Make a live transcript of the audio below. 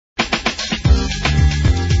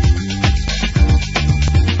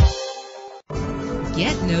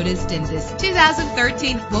get noticed in this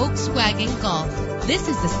 2013 Volkswagen Golf. This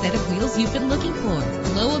is the set of wheels you've been looking for.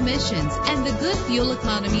 Low emissions and the good fuel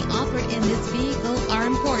economy offered in this vehicle are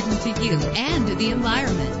important to you and to the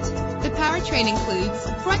environment. The powertrain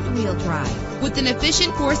includes front-wheel drive with an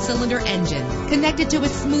efficient 4-cylinder engine connected to a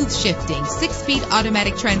smooth shifting 6-speed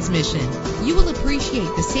automatic transmission. You will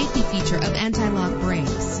appreciate the safety feature of anti-lock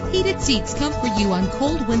brakes. Heated seats comfort you on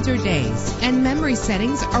cold winter days, and memory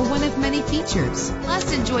settings are one of many features.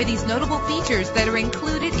 Plus, enjoy these notable features that are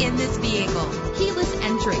included in this vehicle: keyless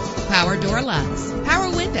entry, power door locks, power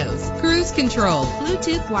windows, cruise control,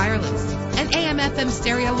 Bluetooth wireless, an AM/FM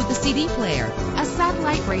stereo with a CD player, a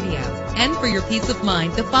satellite radio. And for your peace of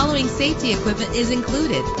mind, the following safety equipment is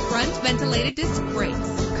included: front ventilated disc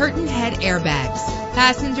brakes, curtain head airbags,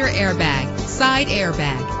 passenger airbag, side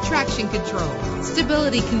airbag, traction control,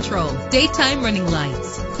 stability control, daytime running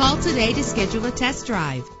lights. Call today to schedule a test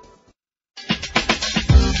drive.